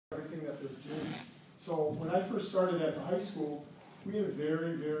that they're doing. So when I first started at the high school, we had a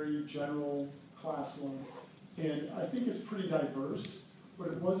very, very general classroom, and I think it's pretty diverse, but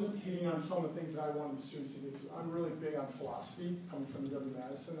it wasn't hitting on some of the things that I wanted the students to get to. I'm really big on philosophy, coming from the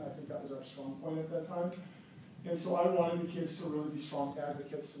W-Madison. I think that was our strong point at that time. And so I wanted the kids to really be strong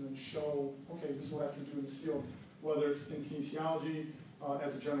advocates and then show, okay, this is what I can do in this field, whether it's in kinesiology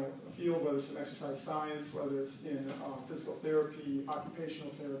as a general field, whether it's in exercise science, whether it's in physical therapy,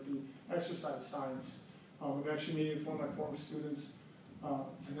 occupational therapy, exercise science. I'm actually meeting with one of my former students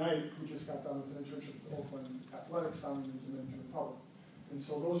tonight who just got done with an internship with Oakland Athletics down in the Dominican Republic. And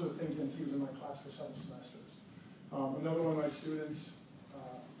so those are the things that he was in my class for 7 semesters. Another one of my students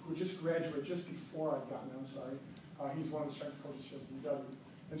who just graduated just before I'd gotten there, I'm sorry, he's one of the strength coaches here at the UW.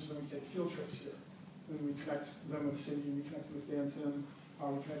 And so then we take field trips here. And we connect them with Cindy, we connect them with Danton,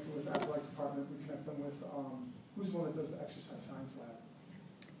 we connect them with the athletic department, we connect them with, who's the one that does the exercise science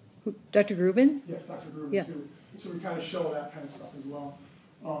lab? Dr. Grubin? Yes, Dr. Grubin too. So we kind of show that kind of stuff as well.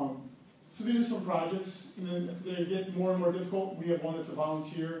 So these are some projects, and then they get more and more difficult. We have one that's a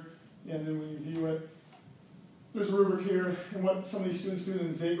volunteer, and then when you view it, there's a rubric here, and what some of these students do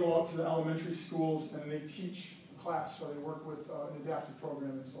is they go out to the elementary schools and they teach a class, so they work with an adaptive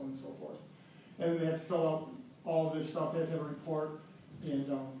program and so on and so forth. And then they have to fill out all of this stuff, they have to have a report, and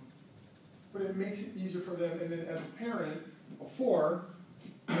but it makes it easier for them, and then as a parent, before,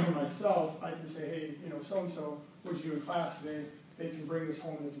 myself, I can say, hey, you know, so-and-so, what'd you do in class today? They can bring this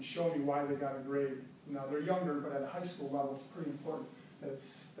home, they can show me why they got a grade. Now, they're younger, but at a high school level, it's pretty important that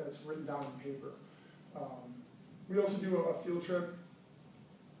it's written down on paper. We also do a field trip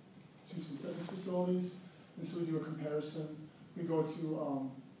to some fitness facilities, and so we do a comparison. We go to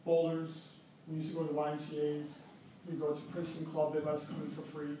Boulders, we used to go to the YMCA's, we go to Princeton Club, they let us come in for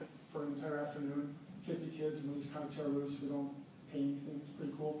free for an entire afternoon, 50 kids, and we just kind of tear loose, we don't pay anything, it's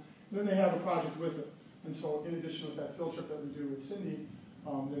pretty cool. And then they have a project with it. And so in addition with that field trip that we do with Cindy,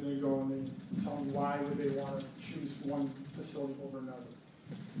 then they go and they tell me why would they want to choose one facility over another.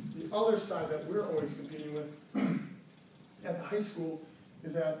 The other side that we're always competing with at the high school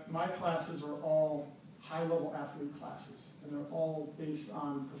is that my classes are all high-level athlete classes, and they're all based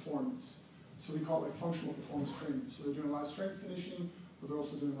on performance. So we call it like functional performance training. So they're doing a lot of strength conditioning, but they're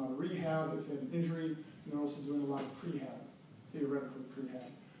also doing a lot of rehab if they have an injury, and they're also doing a lot of prehab, theoretically prehab.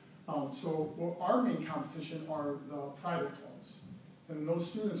 So our main competition are the private clubs. And then those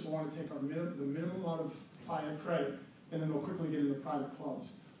students will want to take the minimum amount of finite credit, and then they'll quickly get into private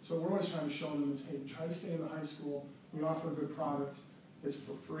clubs. So we're always trying to show them is, hey, try to stay in the high school. We offer a good product. It's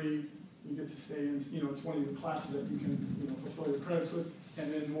for free. You get to stay in, you know, it's one of the classes that you can, you know, fulfill your credits with,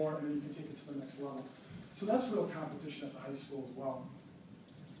 and then more, and then you can take it to the next level. So that's real competition at the high school as well.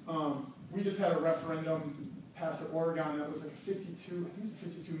 We just had a referendum passed at Oregon that was like I think it's a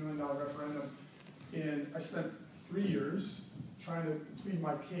 $52 million referendum. And I spent 3 years trying to plead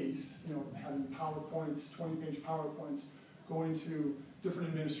my case, you know, having PowerPoints, 20-page PowerPoints, going to different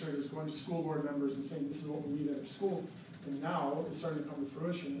administrators, going to school board members and saying this is what we need at our school. And now it's starting to come to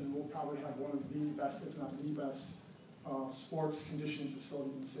fruition, and we'll probably have one of the best, if not the best, sports conditioning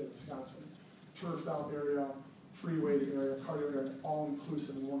facility in the state of Wisconsin. Turfed out area, free weighted area, cardio area, all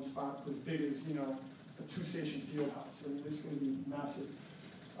inclusive in one spot, as big as, you know, a 2-station field house. I mean, it's going to be massive.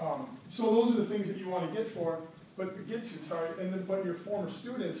 So those are the things that you want to get to, and then but your former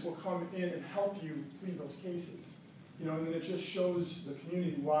students will come in and help you plead those cases. You know, and then it just shows the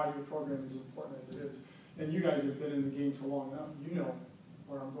community why your program is important as it is. And you guys have been in the game for long enough. You know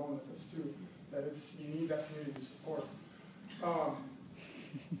where I'm going with this too, that you need that community support.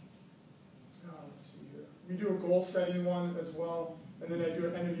 Let's see here. We do a goal setting one as well. And then I do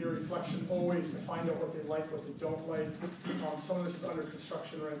an end-of-year reflection always to find out what they like, what they don't like. Some of this is under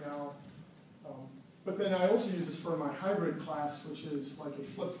construction right now. But then I also use this for my hybrid class, which is like a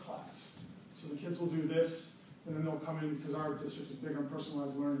flipped class. So the kids will do this, and then they'll come in, because our district is big on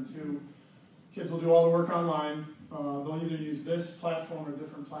personalized learning too. Kids will do all the work online. They'll either use this platform or a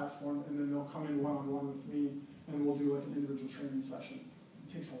different platform, and then they'll come in one-on-one with me, and we'll do like an individual training session.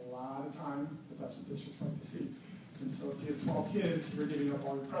 It takes a lot of time, but that's what districts like to see. And so if you have 12 kids, you're giving up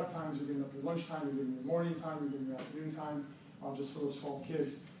all your prep times, you're giving up your lunch time, you're giving your morning time, you're giving your afternoon time, just for those 12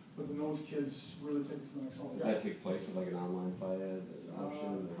 kids. But then those kids really take it to the next level. Does that take place with like an online FIAD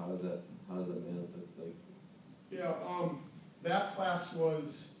option, or how does that manifest? Like, yeah, that class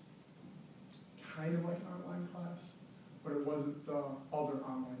was kind of like an online class, but it wasn't the other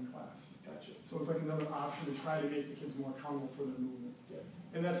online class. Gotcha. So it's like another option to try to make the kids more accountable for their movement. Yeah.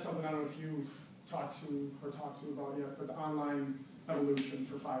 And that's something I don't know if you've talked to about yet, but the online evolution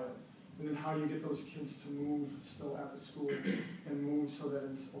for FIAD. and then how you get those kids to move still at the school and move so that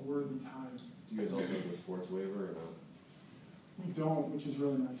it's a worthy time. Do you guys also have the sports waiver or not? We don't, which is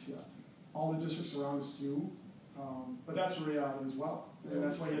really nice yet. All the districts around us do, but that's a reality as well. And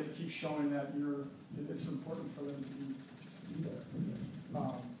that's why you have to keep showing that it's important for them to be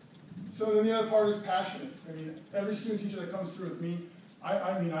there. So then the other part is passionate. I mean, every student teacher that comes through with me,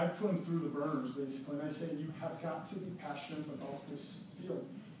 I put them through the burners basically, and I say you have got to be passionate about this field.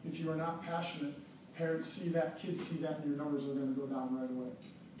 If you are not passionate, parents see that, kids see that, and your numbers are going to go down right away.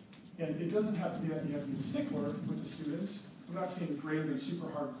 And it doesn't have to be that you have to be a stickler with the students. I'm not saying grading them super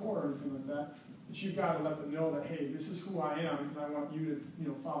hardcore or anything like that, but you've got to let them know that, hey, this is who I am, and I want you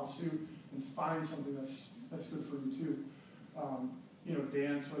to follow suit and find something that's good for you too.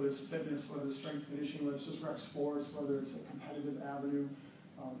 Dance, whether it's fitness, whether it's strength and conditioning, whether it's just rec sports, whether it's a competitive avenue,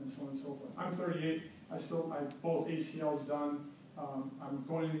 and so on and so forth. I'm 38. I both ACLs done. I'm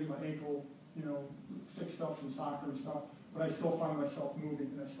going to get my ankle, fixed up from soccer and stuff, but I still find myself moving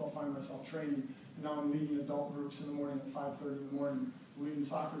and I still find myself training. And now I'm leading adult groups in the morning at 5:30 in the morning, leading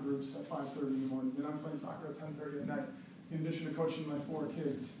soccer groups at 5:30 in the morning. Then I'm playing soccer at 10:30 at night. In addition to coaching my 4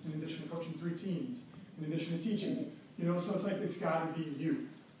 kids, in addition to coaching 3 teams, in addition to teaching. So it's like it's got to be you.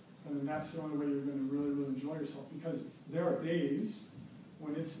 And then that's the only way you're going to really, really enjoy yourself, because there are days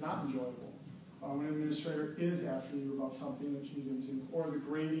when it's not enjoyable. When an administrator is after you about something that you need to do, or the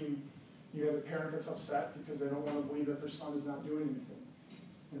grading, you have a parent that's upset because they don't want to believe that their son is not doing anything.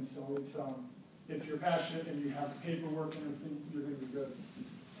 And so it's, if you're passionate and you have the paperwork and everything, you're going to be good.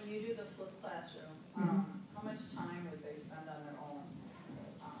 When you do the flipped classroom, how much time would they spend on their own?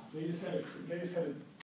 They just had to